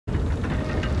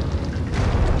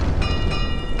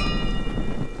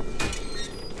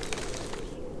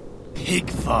pig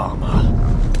farmer.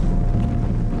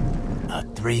 A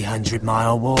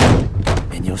 300-mile walk,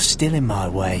 and you're still in my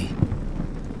way.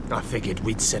 I figured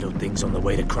we'd settled things on the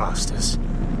way to Crosters,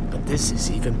 but this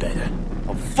is even better.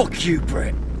 Oh, fuck you,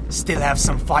 Britt. Still have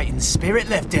some fighting spirit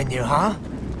left in you, huh?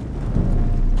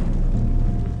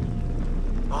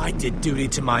 I did duty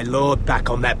to my lord back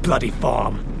on that bloody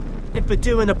farm. And for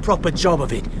doing a proper job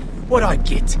of it, what'd I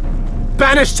get?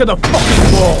 Banished to the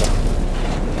fucking wall!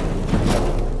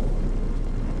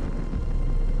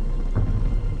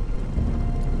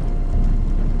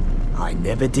 I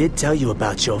never did tell you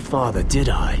about your father, did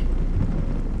I?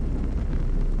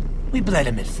 We bled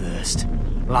him at first,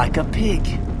 like a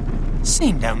pig.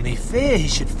 Seemed only fair he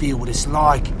should feel what it's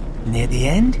like. Near the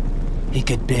end, he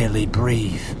could barely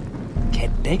breathe.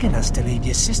 Kept begging us to leave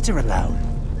your sister alone,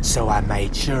 so I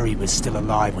made sure he was still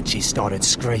alive when she started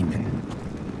screaming.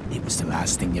 It was the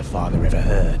last thing your father ever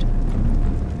heard.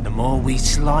 The more we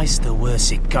sliced, the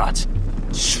worse it got.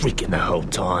 Shrieking the whole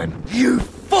time. You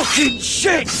fucking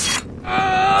shit!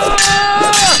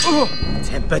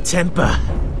 Temper.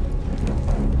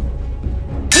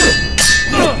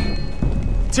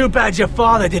 Too bad your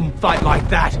father didn't fight like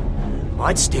that.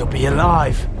 I'd still be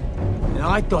alive. And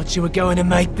I thought you were going to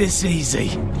make this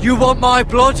easy. You want my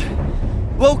blood?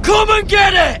 Well, come and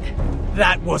get it!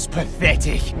 That was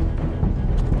pathetic.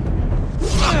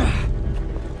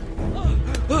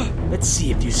 Let's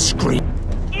see if you scream.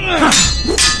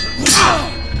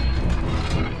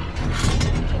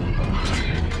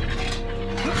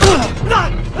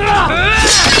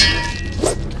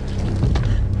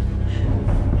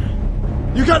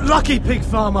 You got lucky, pig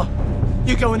farmer.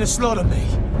 You're going to slaughter me,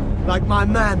 like my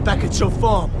man back at your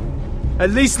farm.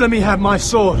 At least let me have my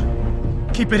sword.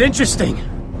 Keep it interesting.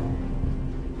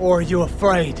 Or are you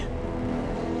afraid?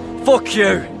 Fuck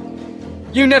you!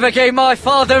 You never gave my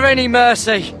father any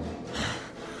mercy!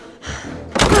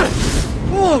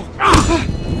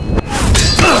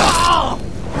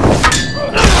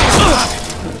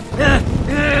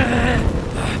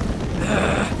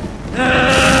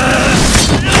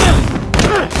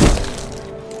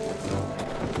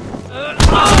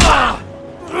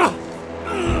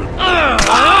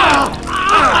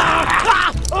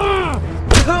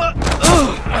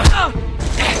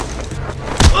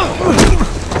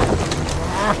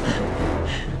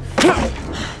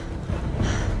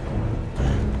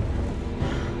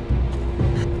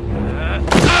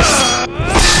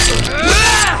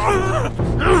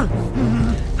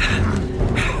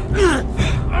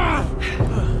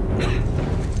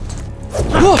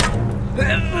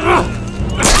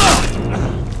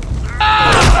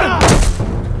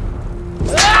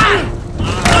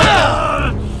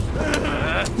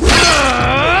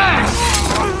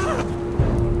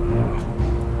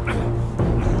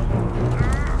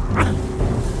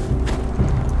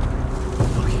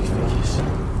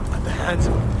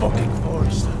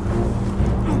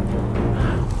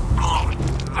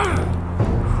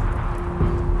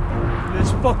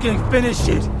 Finish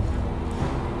it.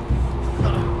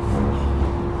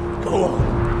 Go on.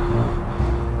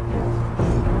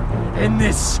 End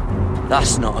this.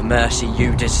 That's not a mercy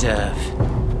you deserve.